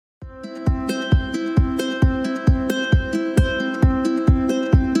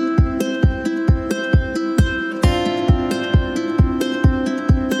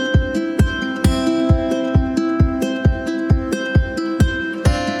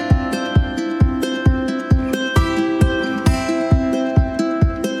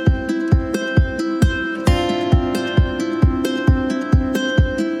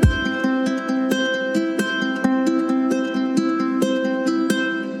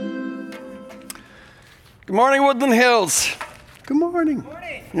Good morning, Woodland Hills. Good morning. Good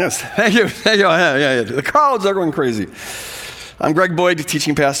morning. Yes, thank you. Yeah. The crowds are going crazy. I'm Greg Boyd,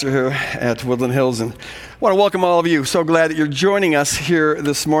 teaching pastor here at Woodland Hills, and I want to welcome all of you. So glad that you're joining us here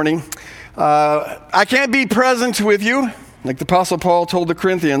this morning. I can't be present with you, like the Apostle Paul told the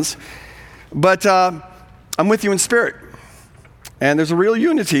Corinthians, but I'm with you in spirit. And there's a real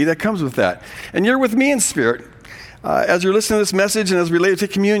unity that comes with that. And you're with me in spirit as you're listening to this message and as related to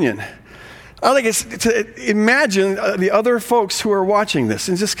communion. I think it's to imagine the other folks who are watching this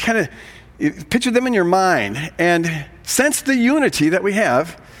and just kind of picture them in your mind and sense the unity that we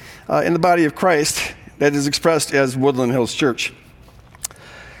have in the body of Christ that is expressed as Woodland Hills Church.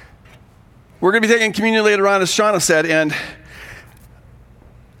 We're going to be taking communion later on, as Shauna said, and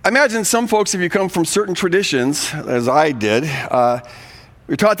I imagine some folks, if you come from certain traditions, as I did,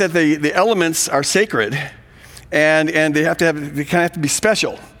 we're taught that the elements are sacred and they kind of have to be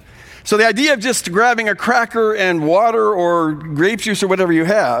special. So the idea of just grabbing a cracker and water or grape juice or whatever you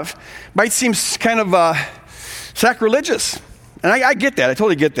have might seem kind of sacrilegious. And I get that. I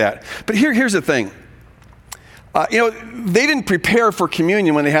totally get that. But here's the thing. They didn't prepare for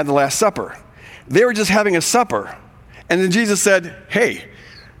communion when they had the Last Supper. They were just having a supper. And then Jesus said, hey,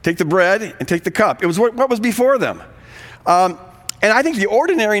 take the bread and take the cup. It was what was before them. And I think the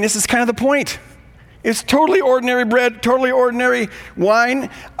ordinariness is kind of the point. It's totally ordinary bread, totally ordinary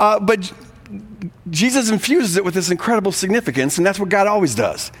wine, but Jesus infuses it with this incredible significance, and that's what God always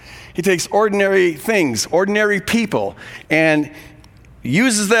does. He takes ordinary things, ordinary people, and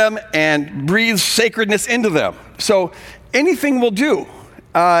uses them and breathes sacredness into them. So anything will do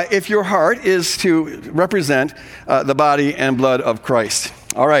if your heart is to represent the body and blood of Christ.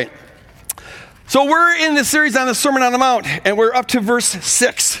 All right. So we're in this series on the Sermon on the Mount, and we're up to verse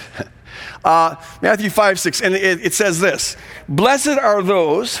 6. Matthew 5:6, and it says this: Blessed are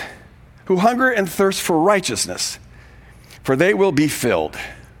those who hunger and thirst for righteousness, for they will be filled.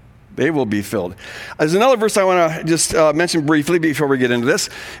 They will be filled. There's another verse I want to just mention briefly before we get into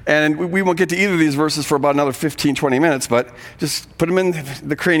this, and we won't get to either of these verses for about another 15, 20 minutes, but just put them in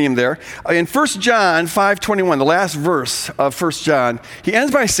the cranium there. In 1 John 5:21, the last verse of 1 John, he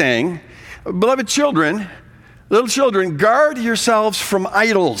ends by saying, Beloved children, little children, guard yourselves from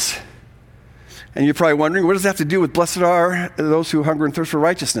idols. And you're probably wondering, what does that have to do with blessed are those who hunger and thirst for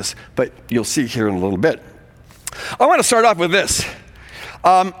righteousness? But you'll see here in a little bit. I want to start off with this.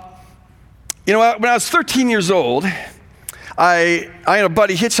 When I was 13 years old, I and a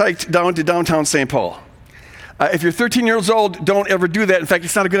buddy hitchhiked down to downtown St. Paul. If you're 13 years old, don't ever do that. In fact,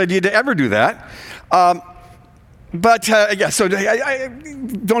 it's not a good idea to ever do that. So I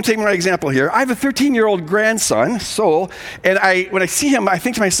don't take my example here. I have a 13-year-old grandson, Sol, and when I see him, I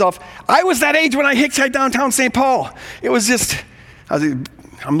think to myself, I was that age when I hitchhiked downtown St. Paul. It was just, I'm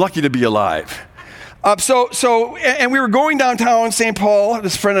lucky to be alive. And we were going downtown St. Paul,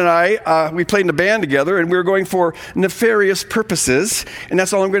 this friend and I, we played in a band together, and we were going for nefarious purposes, and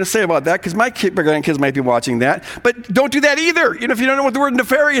that's all I'm going to say about that, because my grandkids might be watching that. But don't do that either. If you don't know what the word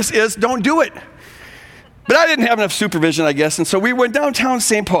nefarious is, don't do it. But I didn't have enough supervision, I guess, and so we went downtown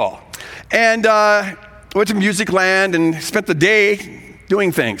St. Paul and went to Music Land and spent the day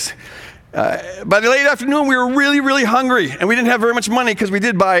doing things. By the late afternoon, we were really, really hungry, and we didn't have very much money because we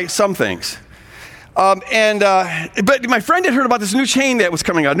did buy some things. But my friend had heard about this new chain that was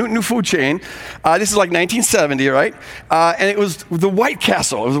coming out, new food chain. This is like 1970, right? And it was the White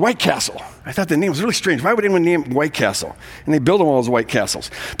Castle. It was White Castle. I thought the name was really strange. Why would anyone name it White Castle? And they build them all as White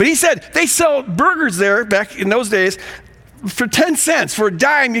Castles. But he said they sell burgers there back in those days for 10 cents. For a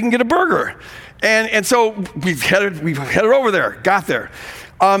dime, you can get a burger. And so we headed over there, got there.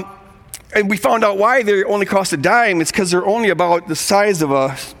 And we found out why they only cost a dime. It's because they're only about the size of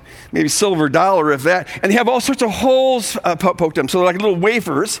a maybe silver dollar, if that. And they have all sorts of holes poked in them. So they're like little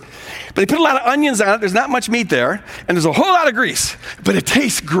wafers. But they put a lot of onions on it. There's not much meat there. And there's a whole lot of grease. But it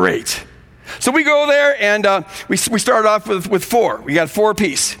tastes great. So we go there, and we started off with 4. We got 4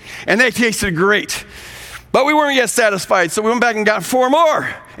 apiece. And they tasted great. But we weren't yet satisfied. So we went back and got 4 more.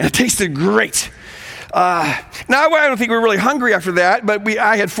 And it tasted great. Now, I don't think we were really hungry after that, but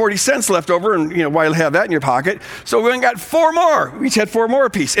I had 40 cents left over, and why have that in your pocket? So we went and got 4 more. We each had 4 more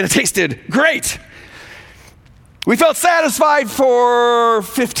apiece, and it tasted great. We felt satisfied for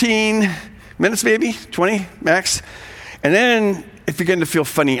 15 minutes, maybe 20 max, and then it began to feel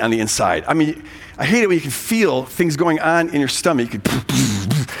funny on the inside. I mean, I hate it when you can feel things going on in your stomach, and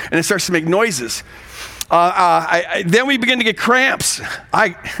it starts to make noises. Then we began to get cramps.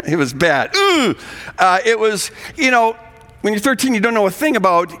 It was bad. It was, when you're 13, you don't know a thing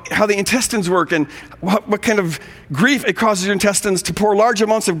about how the intestines work and what kind of grief it causes your intestines to pour large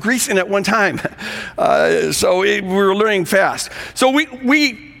amounts of grease in at one time. We were learning fast. So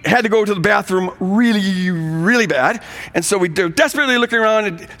we had to go to the bathroom really, really bad. And so we were desperately looking around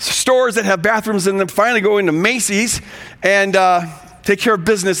at stores that have bathrooms in them, finally go into Macy's and take care of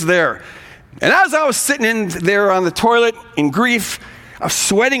business there. And as I was sitting in there on the toilet in grief, I was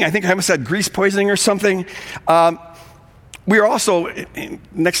sweating. I think I must have had grease poisoning or something. We were also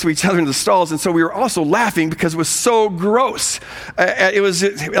next to each other in the stalls, and so we were also laughing because it was so gross. It was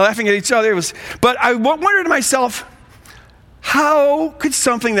laughing at each other. But I wondered to myself, how could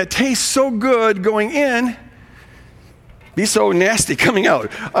something that tastes so good going in be so nasty coming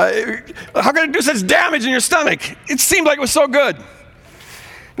out? How could it do such damage in your stomach? It seemed like it was so good.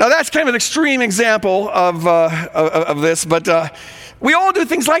 Now that's kind of an extreme example of this, but we all do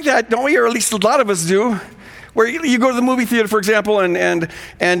things like that, don't we? Or at least a lot of us do. Where you go to the movie theater, for example, and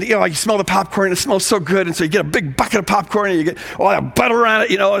you smell the popcorn, and it smells so good, and so you get a big bucket of popcorn, and you get all that butter on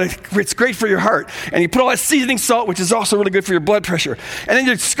it, and it's great for your heart. And you put all that seasoning salt, which is also really good for your blood pressure. And then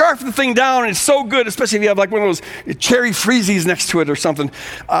you scarf the thing down, and it's so good, especially if you have like one of those cherry freezies next to it or something.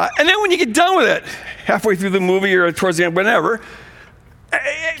 And then when you get done with it, halfway through the movie or towards the end, whenever,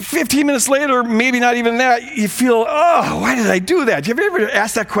 15 minutes later, maybe not even that, you feel, oh, why did I do that? Have you ever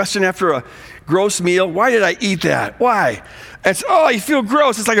asked that question after a gross meal? Why did I eat that? Why? You feel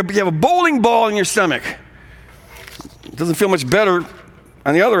gross. It's like you have a bowling ball in your stomach. It doesn't feel much better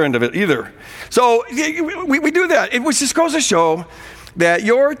on the other end of it either. So we do that. It just goes to show that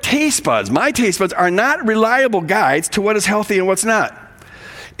your taste buds, my taste buds, are not reliable guides to what is healthy and what's not.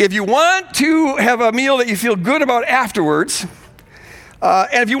 If you want to have a meal that you feel good about afterwards,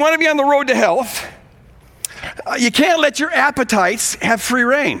 and if you want to be on the road to health, you can't let your appetites have free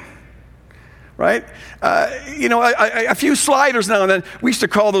reign. Right? A few sliders now and then. We used to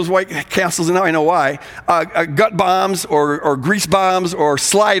call those White Castles, and now I know why. Gut bombs or grease bombs or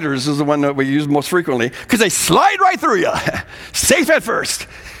sliders is the one that we use most frequently because they slide right through you. Safe at first.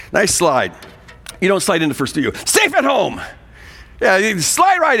 Nice slide. You don't slide in the first, do you? Safe at home. Yeah, you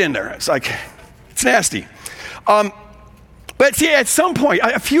slide right in there. It's nasty. But see, at some point,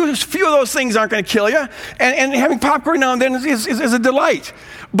 a few of those things aren't going to kill you, and having popcorn now and then is a delight.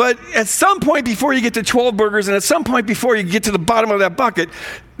 But at some point before you get to 12 burgers, and at some point before you get to the bottom of that bucket,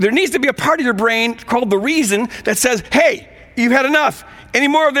 there needs to be a part of your brain called the reason that says, hey, you've had enough. Any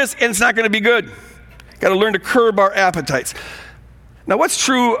more of this, and it's not going to be good. Got to learn to curb our appetites. Now, what's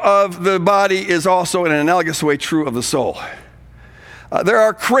true of the body is also, in an analogous way, true of the soul. There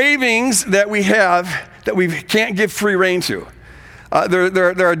are cravings that we have that we can't give free rein to.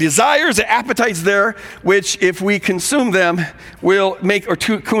 There are desires, appetites there, which if we consume them,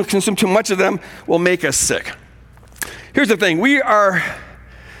 consume too much of them, will make us sick. Here's the thing. We are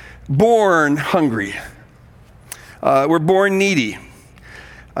born hungry. We're born needy.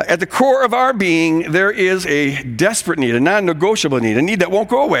 At the core of our being, there is a desperate need, a non-negotiable need, a need that won't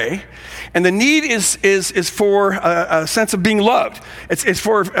go away. And the need is for a sense of being loved. It's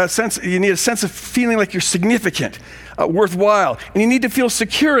for a sense, you need a sense of feeling like you're significant, worthwhile, and you need to feel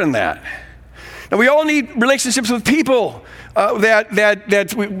secure in that. Now, we all need relationships with people that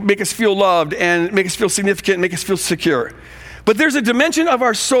make us feel loved and make us feel significant and make us feel secure. But there's a dimension of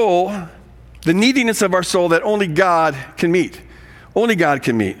our soul, the neediness of our soul, that only God can meet. Only God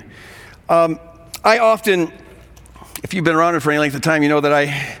can meet. I often, if you've been around it for any length of time, you know that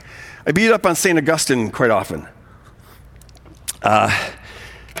I beat up on St. Augustine quite often.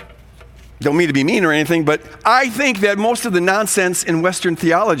 Don't mean to be mean or anything, but I think that most of the nonsense in Western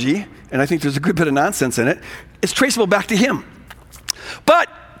theology, and I think there's a good bit of nonsense in it, is traceable back to him. But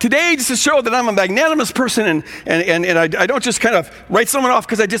today, just to show that I'm a magnanimous person and I don't just kind of write someone off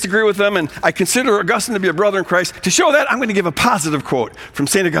because I disagree with them and I consider Augustine to be a brother in Christ, to show that, I'm going to give a positive quote from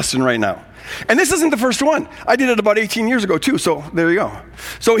St. Augustine right now. And this isn't the first one. I did it about 18 years ago too, so there you go.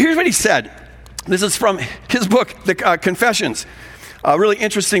 So here's what he said. This is from his book, The Confessions. A really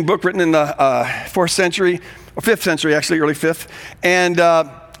interesting book written in the 4th century, or 5th century actually, early 5th. And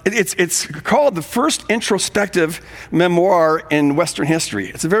it's called the first introspective memoir in Western history.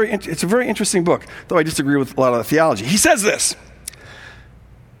 It's a very interesting book, though I disagree with a lot of the theology. He says this: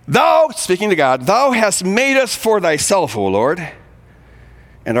 "Thou," speaking to God, "thou hast made us for thyself, O Lord,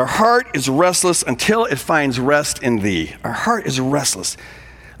 and our heart is restless until it finds rest in thee." Our heart is restless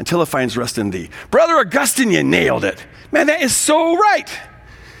until it finds rest in thee. Brother Augustine, you nailed it. Man, that is so right.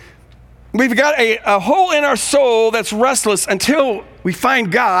 We've got a hole in our soul that's restless until we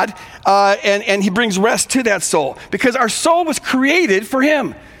find God, and he brings rest to that soul. Because our soul was created for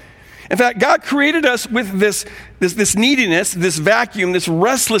him. In fact, God created us with this neediness, this vacuum, this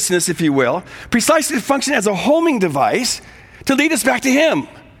restlessness, if you will, precisely to function as a homing device to lead us back to Him.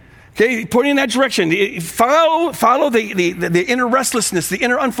 Okay, pointing in that direction. Follow the inner restlessness, the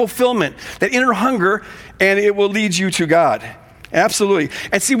inner unfulfillment, that inner hunger, and it will lead you to God. Absolutely.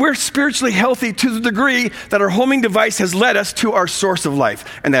 And see, we're spiritually healthy to the degree that our homing device has led us to our source of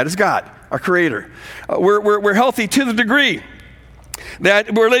life, and that is God, our Creator. We're healthy to the degree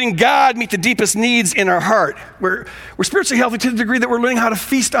that we're letting God meet the deepest needs in our heart. We're spiritually healthy to the degree that we're learning how to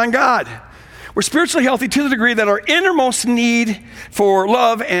feast on God. We're spiritually healthy to the degree that our innermost need for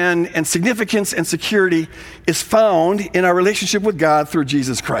love and significance and security is found in our relationship with God through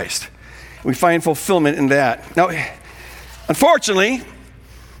Jesus Christ. We find fulfillment in that. Now, unfortunately,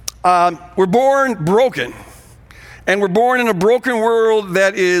 we're born broken. And we're born in a broken world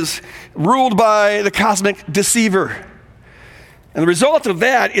that is ruled by the cosmic deceiver. And the result of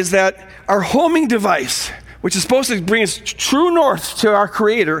that is that our homing device, which is supposed to bring us true north to our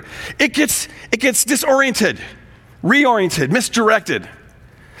Creator, it gets disoriented, reoriented, misdirected.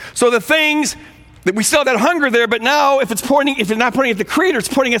 So the things that we still have that hunger there, but now if it's not pointing at the Creator, it's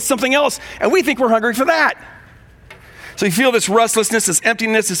pointing at something else, and we think we're hungry for that. So you feel this restlessness, this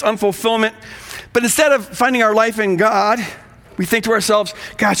emptiness, this unfulfillment. But instead of finding our life in God, we think to ourselves,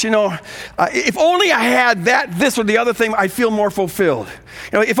 gosh, if only I had that, this, or the other thing, I'd feel more fulfilled.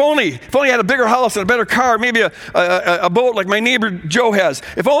 If only I had a bigger house and a better car, maybe a boat like my neighbor Joe has.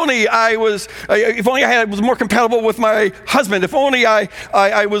 If only I was more compatible with my husband. If only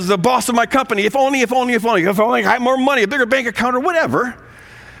I was the boss of my company. If only I had more money, a bigger bank account, or whatever.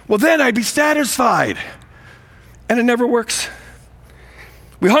 Well, then I'd be satisfied. And it never works.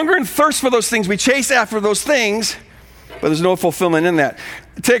 We hunger and thirst for those things. We chase after those things, but there's no fulfillment in that.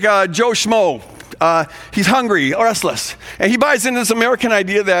 Take Joe Schmo. He's hungry, restless, and he buys into this American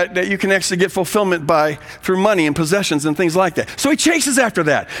idea that you can actually get fulfillment through money and possessions and things like that. So he chases after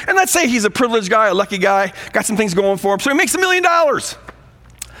that. And let's say he's a privileged guy, a lucky guy, got some things going for him, so he makes $1 million.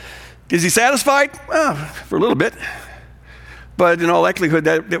 Is he satisfied? Well, for a little bit. But in all likelihood,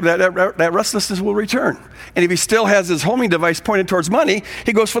 that restlessness will return. And if he still has his homing device pointed towards money,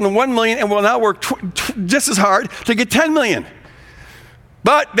 he goes from the $1 million and will now work just as hard to get $10 million.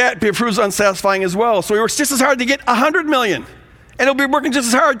 But that proves unsatisfying as well. So he works just as hard to get $100 million. And he'll be working just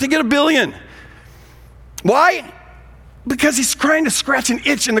as hard to get $1 billion. Why? Because he's trying to scratch an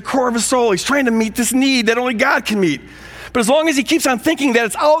itch in the core of his soul. He's trying to meet this need that only God can meet. But as long as he keeps on thinking that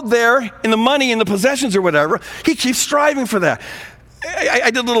it's out there in the money and the possessions or whatever, he keeps striving for that. I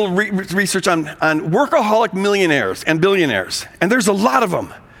did a little research on workaholic millionaires and billionaires, and there's a lot of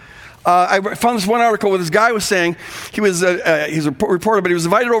them. I found this one article where this guy was saying he's a reporter, but he was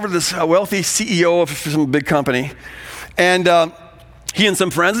invited over to this wealthy CEO of some big company, and he and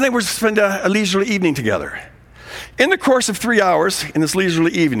some friends, and they were to spend a leisurely evening together. In the course of 3 hours in this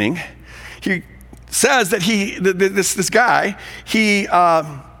leisurely evening, he says that this guy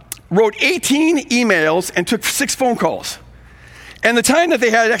wrote 18 emails and took 6 phone calls. And the time that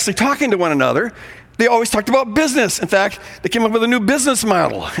they had actually talking to one another, they always talked about business. In fact, they came up with a new business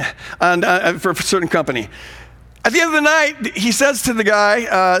model for a certain company. At the end of the night, he says to the guy,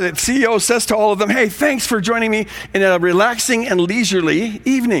 the CEO says to all of them, hey, thanks for joining me in a relaxing and leisurely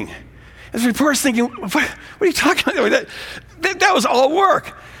evening. And the reporter's thinking, what are you talking about? That was all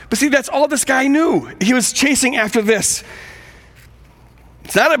work. But see, that's all this guy knew. He was chasing after this.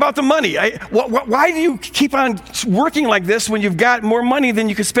 It's not about the money. Why do you keep on working like this when you've got more money than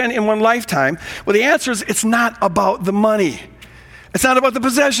you could spend in one lifetime? Well, the answer is it's not about the money. It's not about the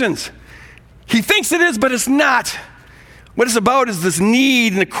possessions. He thinks it is, but it's not. What it's about is this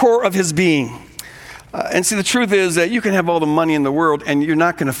need in the core of his being. And see, the truth is that you can have all the money in the world and you're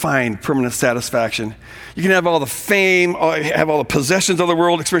not going to find permanent satisfaction. You can have all the fame, have all the possessions of the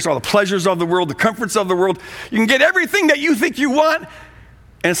world, experience all the pleasures of the world, the comforts of the world. You can get everything that you think you want,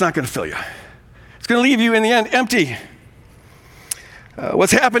 and it's not going to fill you. It's going to leave you in the end empty.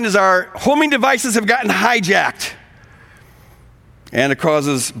 What's happened is our homing devices have gotten hijacked, and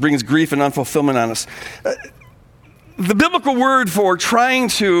it brings grief and unfulfillment on us. The biblical word for trying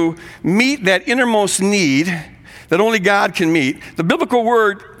to meet that innermost need that only God can meet, the biblical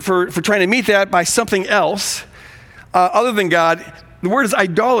word for trying to meet that by something else other than God, the word is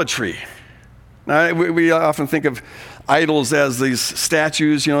idolatry. Now, we often think of idols as these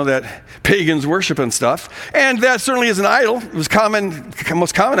statues, that pagans worship and stuff. And that certainly is an idol. It was the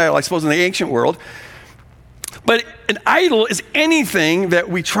most common idol, I suppose, in the ancient world. But an idol is anything that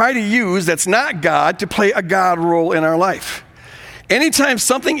we try to use that's not God to play a God role in our life. Anytime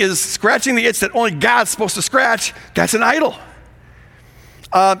something is scratching the itch that only God's supposed to scratch, that's an idol.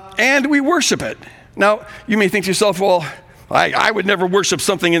 and we worship it. Now, you may think to yourself, well, I would never worship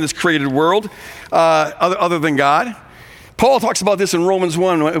something in this created world other than God. Paul talks about this in Romans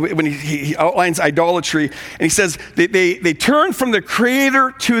 1 when he outlines idolatry, and he says they turn from the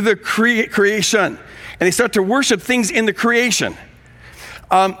creator to the creation, and they start to worship things in the creation.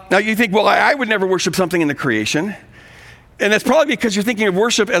 Now you think, well, I would never worship something in the creation, and that's probably because you're thinking of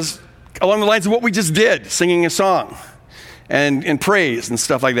worship as along the lines of what we just did, singing a song and praise and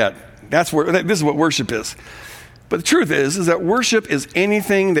stuff like that. This is what worship is. But the truth is that worship is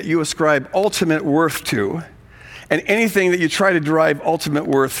anything that you ascribe ultimate worth to, and anything that you try to derive ultimate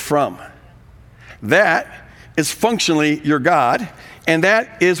worth from. That is functionally your God, and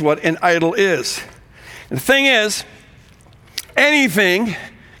that is what an idol is. And the thing is, anything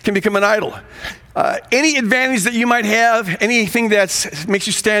can become an idol. Any advantage that you might have, anything that makes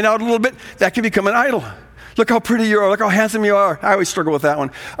you stand out a little bit, that can become an idol. Look how pretty you are. Look how handsome you are. I always struggle with that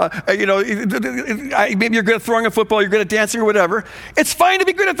one. Maybe you're good at throwing a football. You're good at dancing or whatever. It's fine to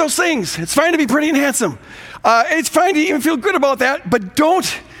be good at those things. It's fine to be pretty and handsome. It's fine to even feel good about that. But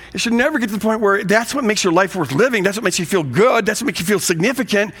it should never get to the point where that's what makes your life worth living. That's what makes you feel good. That's what makes you feel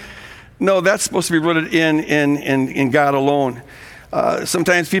significant. No, that's supposed to be rooted in God alone.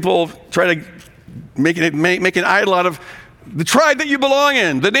 Sometimes people try to make an idol out of the tribe that you belong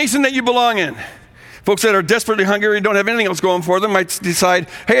in, the nation that you belong in. Folks that are desperately hungry and don't have anything else going for them might decide,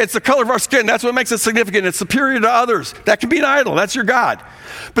 hey, it's the color of our skin. That's what makes it significant. It's superior to others. That can be an idol. That's your God.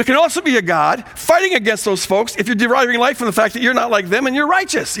 But it can also be a God fighting against those folks if you're deriving life from the fact that you're not like them and you're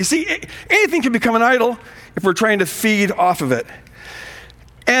righteous. You see, anything can become an idol if we're trying to feed off of it.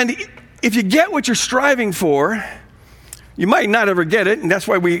 And if you get what you're striving for, you might not ever get it, and that's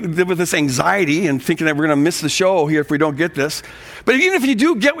why we live with this anxiety and thinking that we're going to miss the show here if we don't get this. But even if you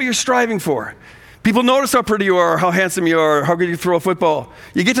do get what you're striving for, people notice how pretty you are, how handsome you are, how good you throw a football.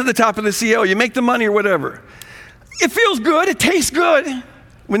 You get to the top of the CL, you make the money or whatever. It feels good, it tastes good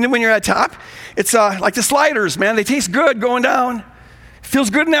when you're at top. It's like the sliders, man. They taste good going down. It feels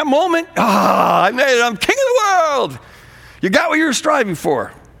good in that moment. I made it, I'm king of the world. You got what you were striving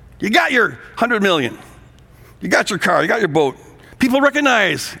for. You got your 100 million. You got your car, you got your boat. People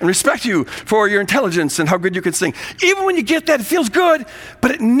recognize and respect you for your intelligence and how good you can sing. Even when you get that, it feels good, but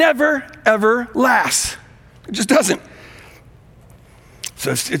it never, ever lasts. It just doesn't.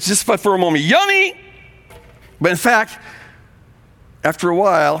 So it's just for a moment yummy, but in fact, after a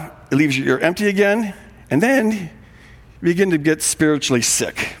while, it leaves you empty again, and then you begin to get spiritually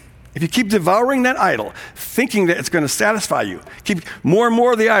sick. If you keep devouring that idol, thinking that it's going to satisfy you, keep more and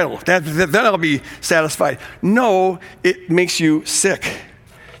more of the idol, then I'll be satisfied. No, it makes you sick.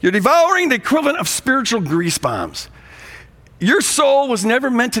 You're devouring the equivalent of spiritual grease bombs. Your soul was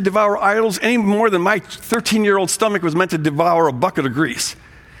never meant to devour idols any more than my 13-year-old stomach was meant to devour a bucket of grease.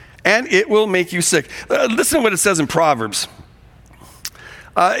 And it will make you sick. Listen to what it says in Proverbs.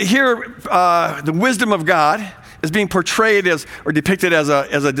 Here, the wisdom of God is being portrayed as or depicted as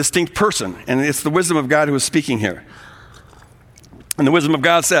a distinct person. And it's the wisdom of God who is speaking here. And the wisdom of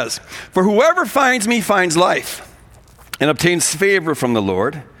God says, "For whoever finds me finds life and obtains favor from the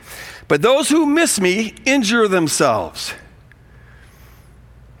Lord. But those who miss me injure themselves."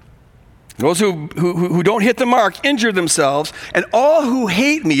 Those who don't hit the mark injure themselves. "And all who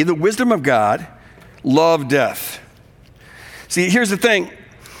hate me, the wisdom of God, love death." See, here's the thing.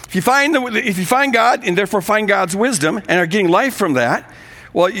 If you find God and therefore find God's wisdom and are getting life from that,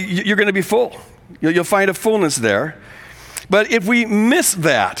 well, you're going to be full. You'll find a fullness there. But if we miss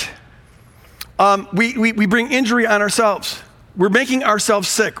that, we bring injury on ourselves. We're making ourselves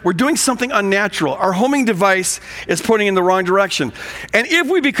sick. We're doing something unnatural. Our homing device is pointing in the wrong direction. And if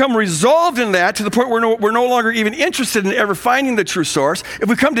we become resolved in that to the point where we're no longer even interested in ever finding the true source, if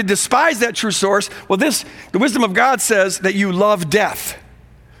we come to despise that true source, well, the wisdom of God says that you love death.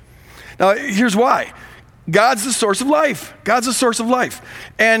 Now, here's why. God's the source of life. God's the source of life.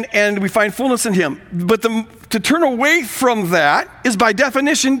 And we find fullness in him. But to turn away from that is by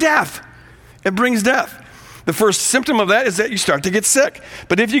definition death. It brings death. The first symptom of that is that you start to get sick.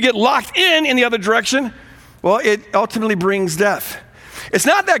 But if you get locked in the other direction, well, it ultimately brings death. It's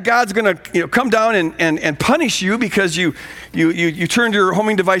not that God's going to come down and punish you because you turned your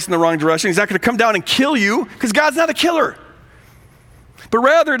homing device in the wrong direction. He's not going to come down and kill you because God's not a killer. But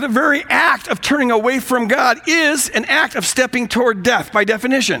rather, the very act of turning away from God is an act of stepping toward death by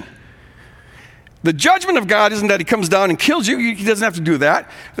definition. The judgment of God isn't that he comes down and kills you. He doesn't have to do that.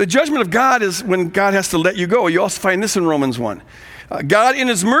 The judgment of God is when God has to let you go. You also find this in Romans 1. God, in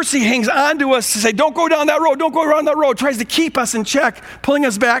his mercy, hangs on to us to say, don't go down that road, don't go around that road, tries to keep us in check, pulling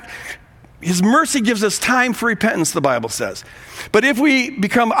us back. His mercy gives us time for repentance, the Bible says. But if we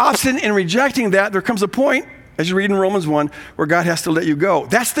become obstinate in rejecting that, there comes a point, as you read in Romans 1, where God has to let you go.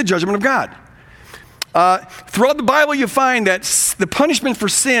 That's the judgment of God. Throughout the Bible, you find that the punishment for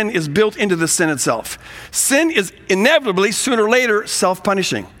sin is built into the sin itself. Sin is inevitably, sooner or later,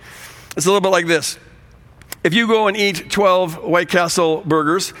 self-punishing. It's a little bit like this. If you go and eat 12 White Castle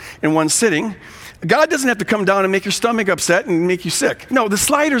burgers in one sitting, God doesn't have to come down and make your stomach upset and make you sick. No, the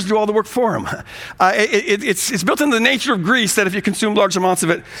sliders do all the work for him. It's built into the nature of grease that if you consume large amounts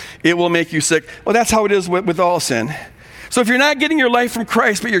of it, it will make you sick. Well, that's how it is with all sin. So if you're not getting your life from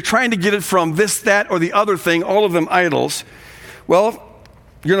Christ, but you're trying to get it from this, that, or the other thing, all of them idols, well,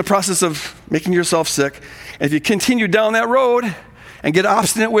 you're in the process of making yourself sick. And if you continue down that road and get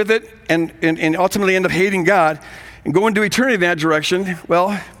obstinate with it and ultimately end up hating God and go into eternity in that direction,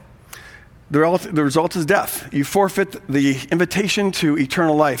 well, the result is death. You forfeit the invitation to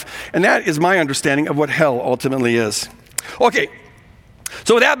eternal life. And that is my understanding of what hell ultimately is. Okay,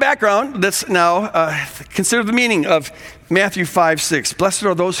 so with that background, let's now consider the meaning of Matthew 5:6. Blessed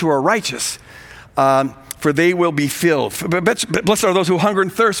are those who are righteous, for they will be filled. Blessed are those who hunger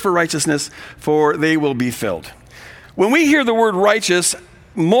and thirst for righteousness, for they will be filled. When we hear the word righteous,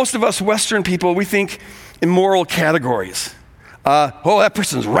 most of us Western people, we think in moral categories. Oh, that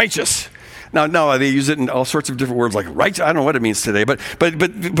person's righteous. Now, they use it in all sorts of different words like right. I don't know what it means today, but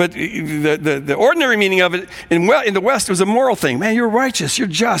the ordinary meaning of it in the West was a moral thing. Man, you're righteous, you're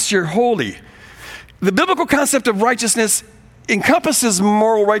just, you're holy. The biblical concept of righteousness encompasses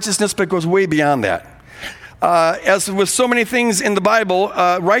moral righteousness, but goes way beyond that. As with so many things in the Bible,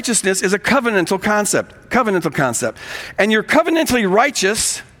 righteousness is a covenantal concept. And you're covenantally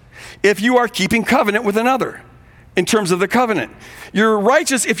righteous if you are keeping covenant with another. In terms of the covenant, you're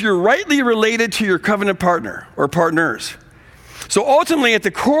righteous if you're rightly related to your covenant partner or partners. So ultimately, at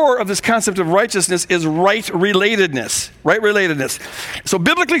the core of this concept of righteousness is right relatedness. So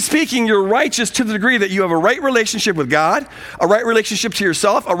biblically speaking, you're righteous to the degree that you have a right relationship with God, a right relationship to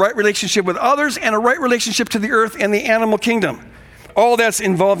yourself, a right relationship with others, and a right relationship to the earth and the animal kingdom. All that's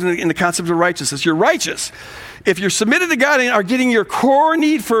involved in the concept of righteousness. You're righteous if you're submitted to God and are getting your core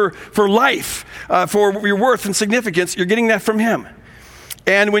need for life, for your worth and significance. You're getting that from Him.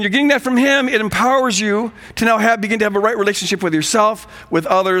 And when you're getting that from Him, it empowers you to now begin to have a right relationship with yourself, with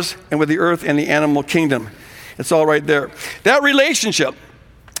others, and with the earth and the animal kingdom. It's all right there. That relationship,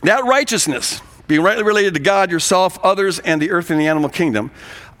 that righteousness, being rightly related to God, yourself, others, and the earth and the animal kingdom,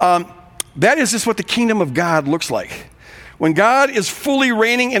 that is just what the kingdom of God looks like. When God is fully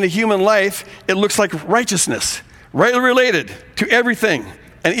reigning in a human life, it looks like righteousness, rightly related to everything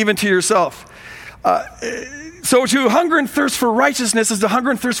and even to yourself. So to hunger and thirst for righteousness is to hunger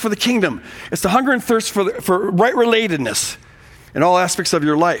and thirst for the kingdom. It's to hunger and thirst for right relatedness in all aspects of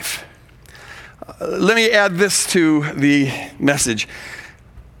your life. Let me add this to the message.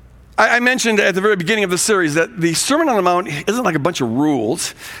 I mentioned at the very beginning of the series that the Sermon on the Mount isn't like a bunch of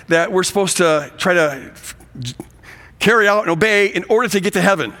rules that we're supposed to try to carry out and obey in order to get to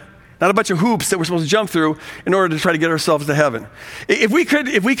heaven. Not a bunch of hoops that we're supposed to jump through in order to try to get ourselves to heaven. If we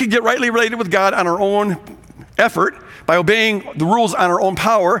could get rightly related with God on our own effort, by obeying the rules on our own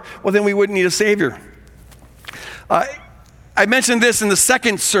power, well, then we wouldn't need a Savior. I mentioned this in the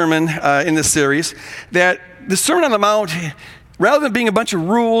second sermon in this series, that the Sermon on the Mount, rather than being a bunch of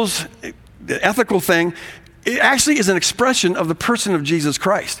rules, the ethical thing, it actually is an expression of the person of Jesus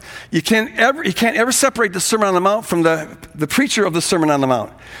Christ. You can't ever separate the Sermon on the Mount from the preacher of the Sermon on the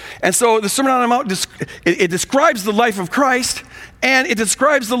Mount. And so the Sermon on the Mount, it describes the life of Christ, and it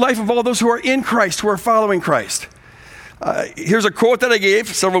describes the life of all those who are in Christ, who are following Christ. Here's a quote that I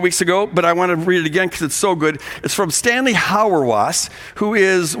gave several weeks ago, but I want to read it again because it's so good. It's from Stanley Hauerwas, who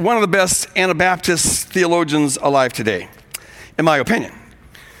is one of the best Anabaptist theologians alive today, in my opinion.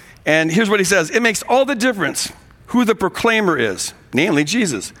 And here's what he says: it makes all the difference who the proclaimer is, namely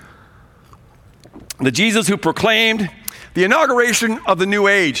Jesus. The Jesus who proclaimed the inauguration of the new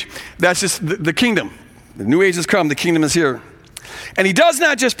age. That's just the kingdom. The new age has come, the kingdom is here. And he does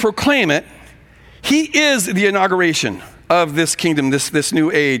not just proclaim it, he is the inauguration of this kingdom, this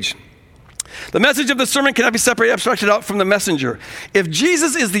new age. The message of the sermon cannot be separated, abstracted out from the messenger. If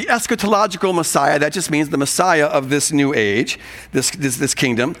Jesus is the eschatological Messiah, that just means the Messiah of this new age, this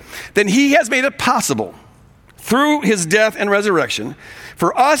kingdom, then he has made it possible through his death and resurrection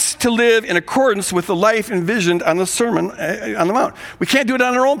for us to live in accordance with the life envisioned on the Sermon on the Mount. We can't do it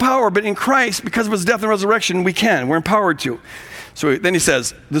on our own power, but in Christ, because of his death and resurrection, we can. We're empowered to. So then he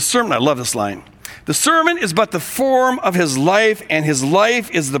says, the sermon, I love this line. The sermon is but the form of his life, and his life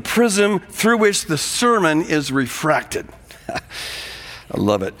is the prism through which the sermon is refracted. I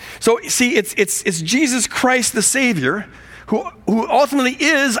love it. So see, it's Jesus Christ the Savior who ultimately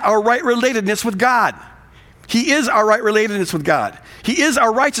is our right relatedness with God. He is our right relatedness with God. He is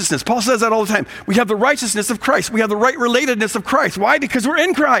our righteousness. Paul says that all the time. We have the righteousness of Christ. We have the right relatedness of Christ. Why? Because we're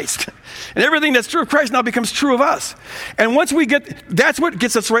in Christ. And everything that's true of Christ now becomes true of us. And once we that's what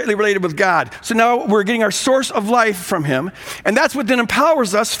gets us rightly related with God. So now we're getting our source of life from him. And that's what then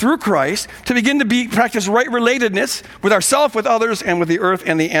empowers us through Christ to begin to practice right relatedness with ourselves, with others, and with the earth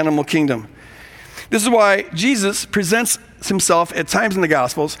and the animal kingdom. This is why Jesus presents himself at times in the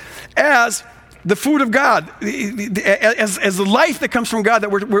Gospels as the food of God, as the life that comes from God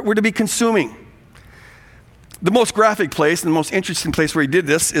that we're to be consuming. The most graphic place and the most interesting place where he did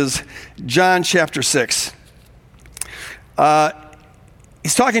this is John chapter 6.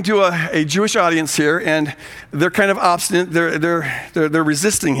 He's talking to a Jewish audience here, and they're kind of obstinate. They're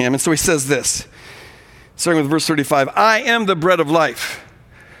resisting him, and so he says this, starting with verse 35, I am the bread of life.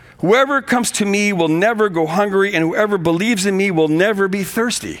 Whoever comes to me will never go hungry, and whoever believes in me will never be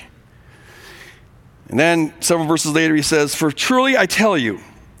thirsty. And then several verses later he says, for truly I tell you.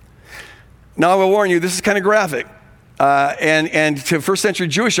 Now I will warn you, this is kind of graphic. And to a first century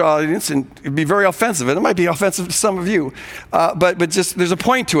Jewish audience, and it'd be very offensive. And it might be offensive to some of you. But just there's a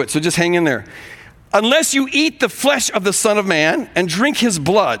point to it, so just hang in there. Unless you eat the flesh of the Son of Man and drink his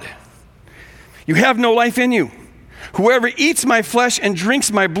blood, you have no life in you. Whoever eats my flesh and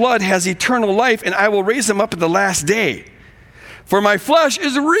drinks my blood has eternal life, and I will raise him up at the last day. For my flesh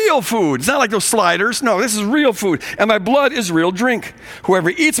is real food. It's not like those sliders. No, this is real food. And my blood is real drink. Whoever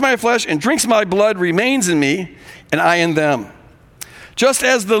eats my flesh and drinks my blood remains in me, and I in them. Just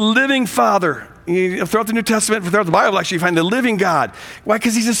as the living Father, throughout the New Testament, throughout the Bible, actually, you find the living God. Why?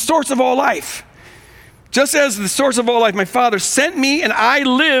 Because he's the source of all life. Just as the source of all life, my Father sent me, and I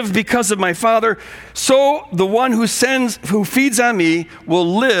live because of my Father, so the one who feeds on me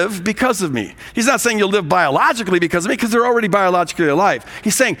will live because of me. He's not saying you'll live biologically because of me, because they're already biologically alive.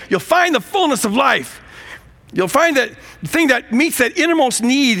 He's saying you'll find the fullness of life. You'll find that thing that meets that innermost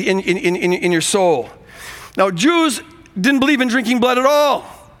need in your soul. Now, Jews didn't believe in drinking blood at all.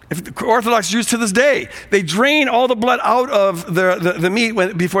 Orthodox Jews to this day, they drain all the blood out of the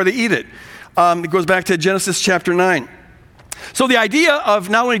meat before they eat it. It goes back to Genesis chapter 9. So the idea of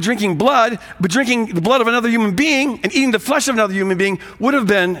not only drinking blood, but drinking the blood of another human being and eating the flesh of another human being would have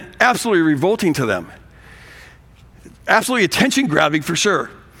been absolutely revolting to them. Absolutely attention-grabbing for sure.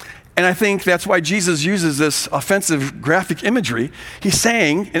 And I think that's why Jesus uses this offensive graphic imagery. He's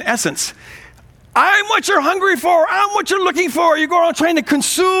saying, in essence, I'm what you're hungry for. I'm what you're looking for. You go around trying to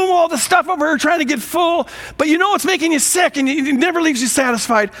consume all the stuff over here, trying to get full, but you know what's making you sick, and it never leaves you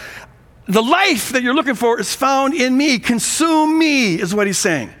satisfied. The life that you're looking for is found in me. Consume me is what he's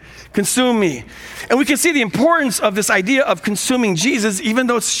saying. Consume me. And we can see the importance of this idea of consuming Jesus, even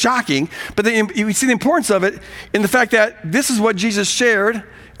though it's shocking. But we see the importance of it in the fact that this is what Jesus shared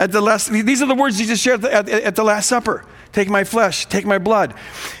at the last. These are the words Jesus shared at the Last Supper. Take my flesh, take my blood.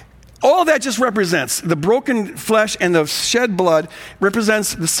 All that just represents the broken flesh and the shed blood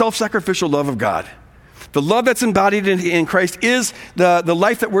represents the self-sacrificial love of God. The love that's embodied in Christ is the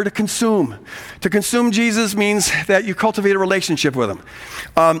life that we're to consume. To consume Jesus means that you cultivate a relationship with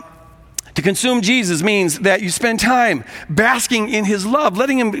him. To consume Jesus means that you spend time basking in his love,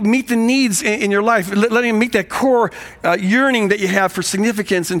 letting him meet the needs in your life, letting him meet that core yearning that you have for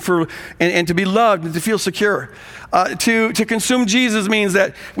significance and to be loved and to feel secure. To consume Jesus means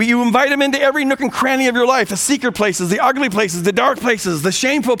that you invite him into every nook and cranny of your life, the secret places, the ugly places, the dark places, the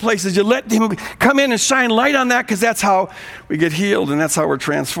shameful places. You let him come in and shine light on that, because that's how we get healed and that's how we're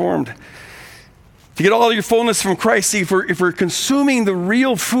transformed. To get all your fullness from Christ, see, if we're consuming the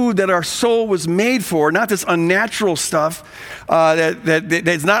real food that our soul was made for, not this unnatural stuff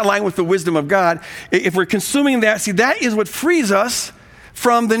that's not in line with the wisdom of God, if we're consuming that, see, that is what frees us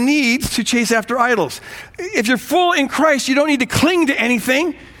from the need to chase after idols. If you're full in Christ, you don't need to cling to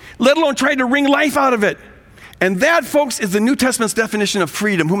anything, let alone try to wring life out of it. And that, folks, is the New Testament's definition of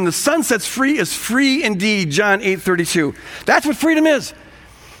freedom. Whom the Son sets free is free indeed, John 8:32. That's what freedom is.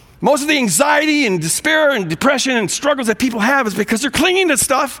 Most of the anxiety and despair and depression and struggles that people have is because they're clinging to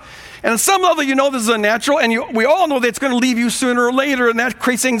stuff. And on some level, you know this is unnatural, and we all know that it's going to leave you sooner or later, and that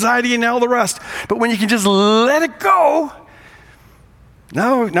creates anxiety and all the rest. But when you can just let it go,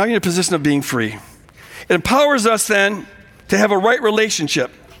 now you're in a position of being free. It empowers us then to have a right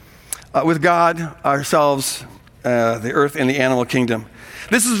relationship with God, ourselves, the earth, and the animal kingdom.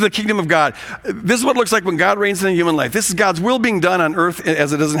 This is the kingdom of God. This is what it looks like when God reigns in a human life. This is God's will being done on earth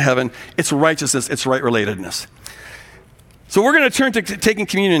as it is in heaven. It's righteousness. It's right relatedness. So we're going to turn to taking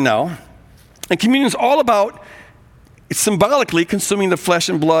communion now. And communion is all about It's symbolically consuming the flesh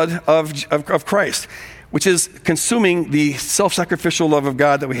and blood of Christ, which is consuming the self-sacrificial love of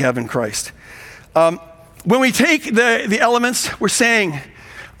God that we have in Christ. When we take the elements, we're saying,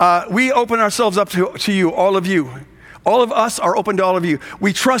 we open ourselves up to you, all of you. All of us are open to all of you.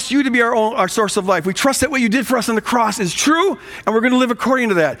 We trust you to be our source of life. We trust that what you did for us on the cross is true, and we're going to live according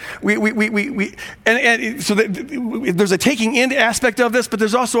to that. So there's a taking in aspect of this, but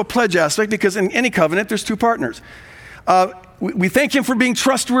there's also a pledge aspect, because in any covenant, there's two partners. We thank him for being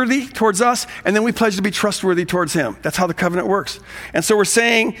trustworthy towards us, and then we pledge to be trustworthy towards him. That's how the covenant works. And so we're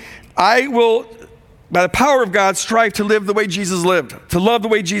saying, I will, by the power of God, strive to live the way Jesus lived, to love the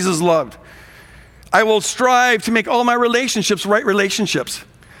way Jesus loved. I will strive to make all my relationships right relationships.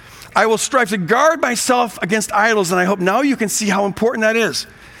 I will strive to guard myself against idols, and I hope now you can see how important that is.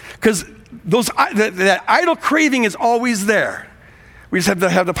 Because that idol craving is always there. We just have to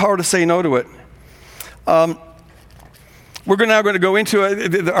have the power to say no to it. We're now going to go into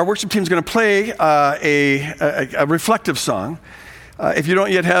our worship team is going to play a reflective song. If you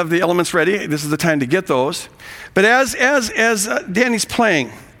don't yet have the elements ready, this is the time to get those. But as Danny's playing,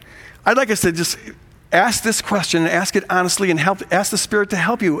 I'd like us to just ask this question, and ask it honestly, and ask the Spirit to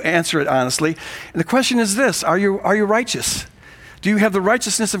help you answer it honestly. And the question is this: Are you righteous? Do you have the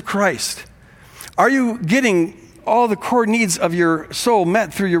righteousness of Christ? Are you getting all the core needs of your soul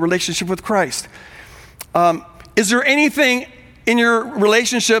met through your relationship with Christ? Is there anything in your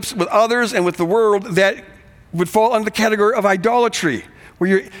relationships with others and with the world that would fall under the category of idolatry,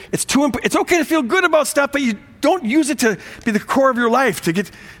 where it's okay to feel good about stuff, but you don't use it to be the core of your life, to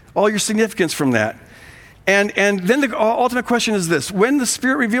get all your significance from that? And then the ultimate question is this: when the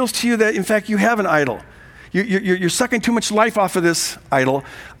Spirit reveals to you that, in fact, you have an idol, you're sucking too much life off of this idol,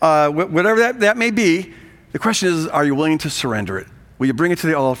 whatever that may be, the question is, are you willing to surrender it? Will you bring it to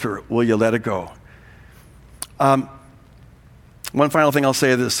the altar? Will you let it go? One final thing I'll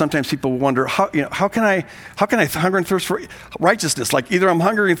say is this: sometimes people wonder, how can I hunger and thirst for righteousness? Like, either I'm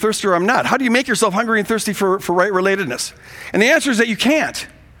hungry and thirsty or I'm not. How do you make yourself hungry and thirsty for right relatedness? And the answer is that you can't.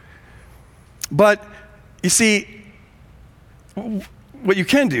 But you see, what you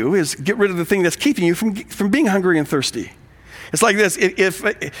can do is get rid of the thing that's keeping you from being hungry and thirsty. It's like this: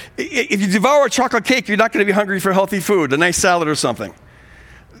 if you devour a chocolate cake, you're not going to be hungry for healthy food, a nice salad or something.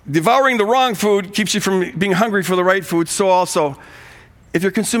 Devouring the wrong food keeps you from being hungry for the right food. So also, if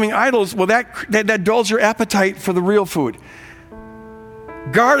you're consuming idols, well, that dulls your appetite for the real food.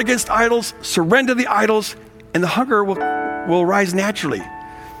 Guard against idols, surrender the idols, and the hunger will rise naturally.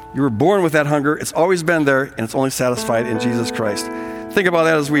 You were born with that hunger. It's always been there, and it's only satisfied in Jesus Christ. Think about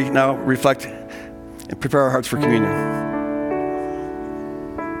that as we now reflect and prepare our hearts for communion.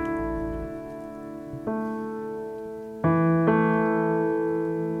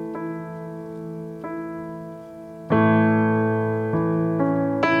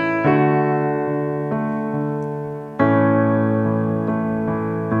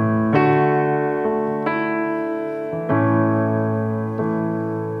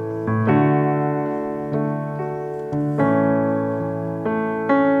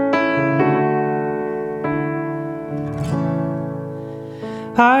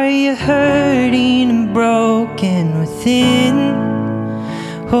 Are you hurting and broken within?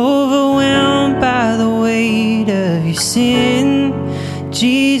 Overwhelmed by the weight of your sin?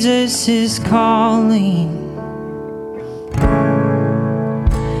 Jesus is calling.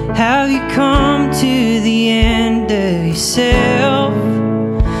 Have you come to the end of yourself?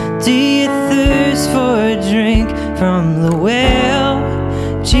 Do you thirst for a drink from the well?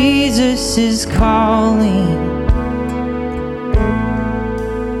 Jesus is calling.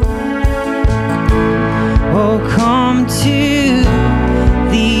 Oh, come to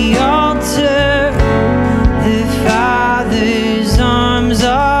the altar. The Father's arms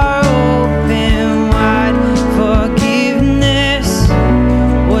are open wide. Forgiveness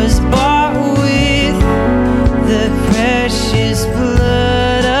was bought with the precious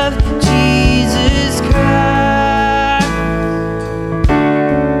blood of Jesus Christ.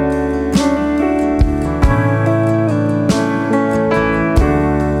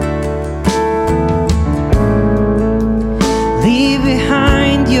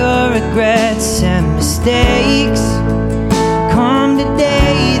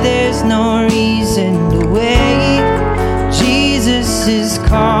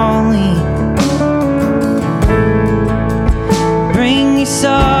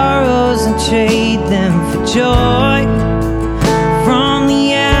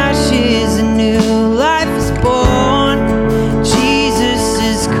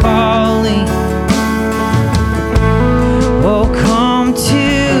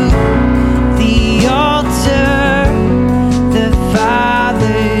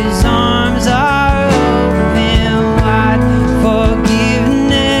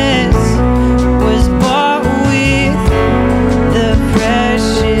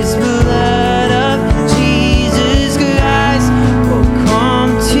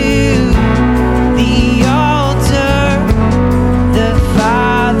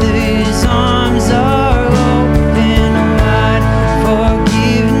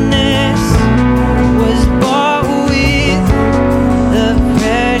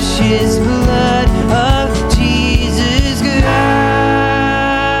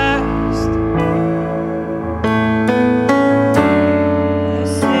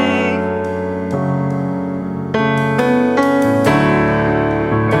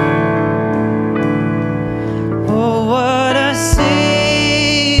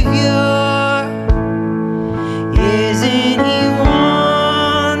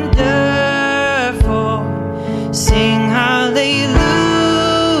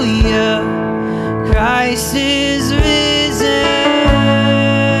 Christ is risen.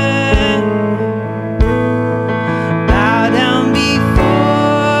 Bow down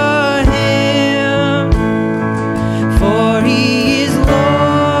before him, for he is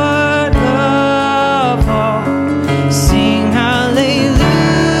Lord of all. Sing hallelujah,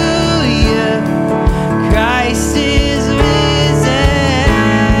 Christ is risen.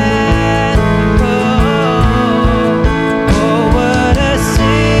 Oh, what a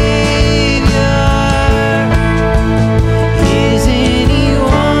Savior. Isn't he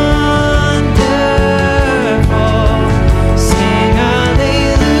wonderful? Sing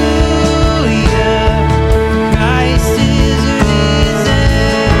hallelujah, Christ is risen.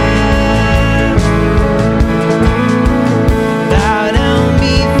 Bow down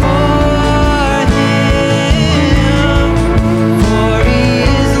before him, for he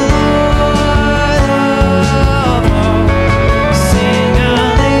is Lord of all. Sing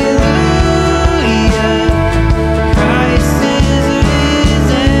hallelujah, Christ is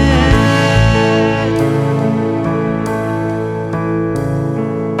risen.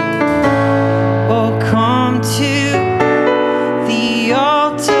 Oh, come to the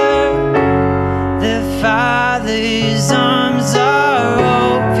altar. The Father's arms are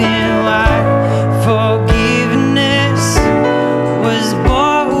open wide. Forgiveness was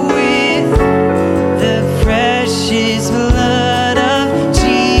bought with the precious blood of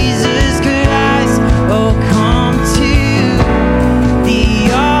Jesus Christ. Oh, come to the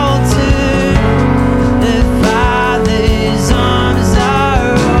altar. The Father's arms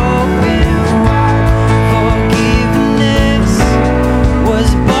are open wide. Forgiveness was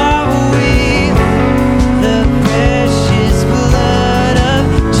bought with the precious blood of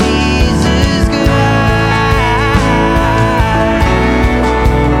Jesus Christ.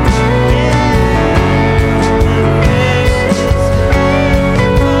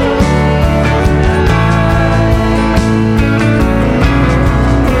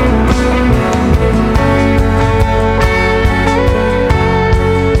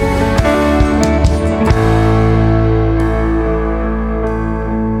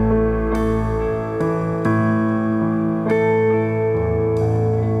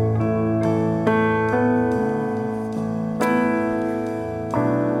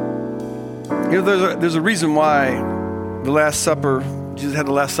 You know, there's a reason why the Last Supper, Jesus had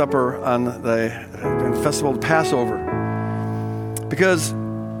the Last Supper on the festival of Passover. Because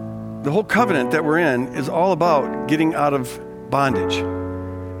the whole covenant that we're in is all about getting out of bondage,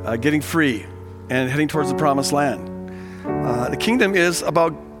 getting free, and heading towards the promised land. The kingdom is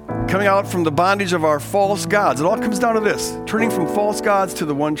about coming out from the bondage of our false gods. It all comes down to this: turning from false gods to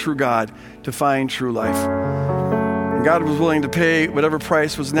the one true God to find true life. And God was willing to pay whatever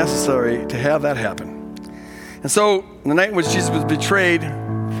price was necessary to have that happen. And so, the night in which Jesus was betrayed,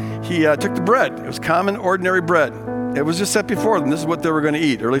 he took the bread. It was common, ordinary bread. It was just set before them. This is what they were going to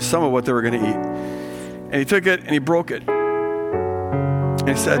eat, or at least some of what they were going to eat. And he took it and he broke it. And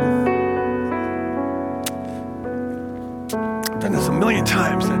he said, I've done this a million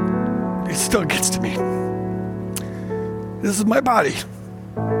times, and it still gets to me. This is my body,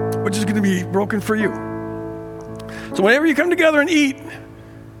 which is going to be broken for you. So whenever you come together and eat,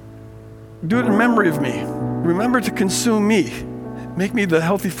 do it in memory of me. Remember to consume me. Make me the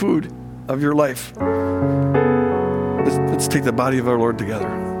healthy food of your life. Let's take the body of our Lord together.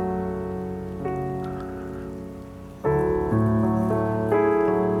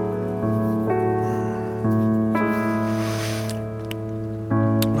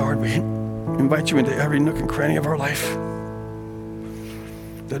 Lord, we invite you into every nook and cranny of our life.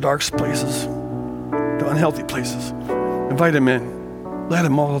 The dark places, the unhealthy places. Invite him in. Let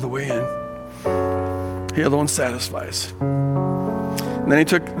him all the way in. He alone satisfies. And then he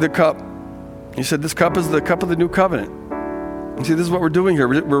took the cup. He said, this cup is the cup of the new covenant. You see, this is what we're doing here.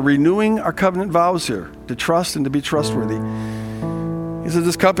 We're renewing our covenant vows here, to trust and to be trustworthy. He said,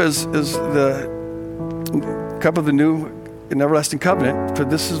 this cup is the cup of the new and everlasting covenant, for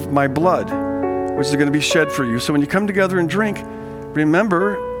this is my blood, which is going to be shed for you. So when you come together and drink,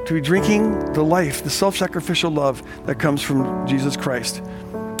 remember to be drinking the life, the self-sacrificial love that comes from Jesus Christ.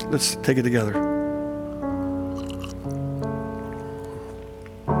 Let's take it together.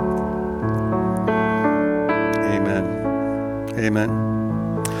 Amen. Amen.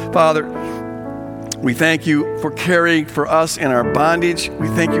 Father, we thank you for caring for us in our bondage. We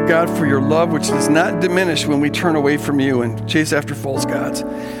thank you, God, for your love, which does not diminish when we turn away from you and chase after false gods.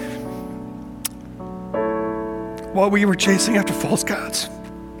 While we were chasing after false gods,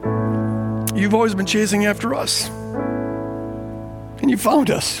 you've always been chasing after us. And you found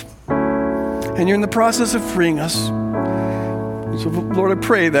us. And you're in the process of freeing us. So, Lord, I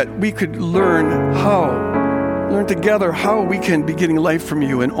pray that we could learn together how we can be getting life from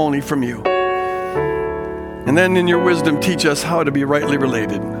you and only from you. And then in your wisdom, teach us how to be rightly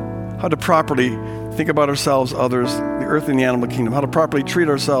related, how to properly think about ourselves, others, the earth and the animal kingdom, how to properly treat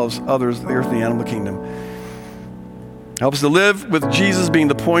ourselves, others, the earth and the animal kingdom. Help us to live with Jesus being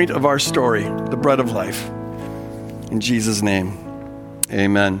the point of our story, the bread of life. In Jesus' name,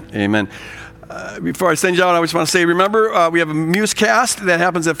 amen. Amen. Before I send you out, I just want to say, remember, we have a Musecast that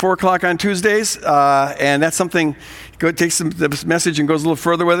happens at 4 o'clock on Tuesdays, and that's something, takes the message and goes a little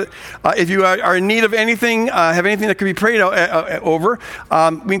further with it. If you are in need of anything, have anything that can be prayed over,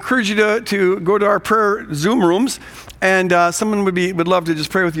 we encourage you to go to our prayer Zoom rooms, and someone would love to just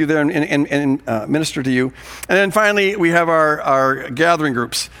pray with you there and minister to you. And then finally, we have our gathering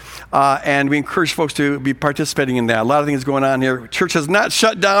groups. And we encourage folks to be participating in that. A lot of things going on here. Church has not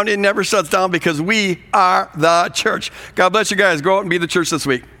shut down. It never shuts down because we are the church. God bless you guys. Go out and be the church this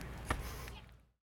week.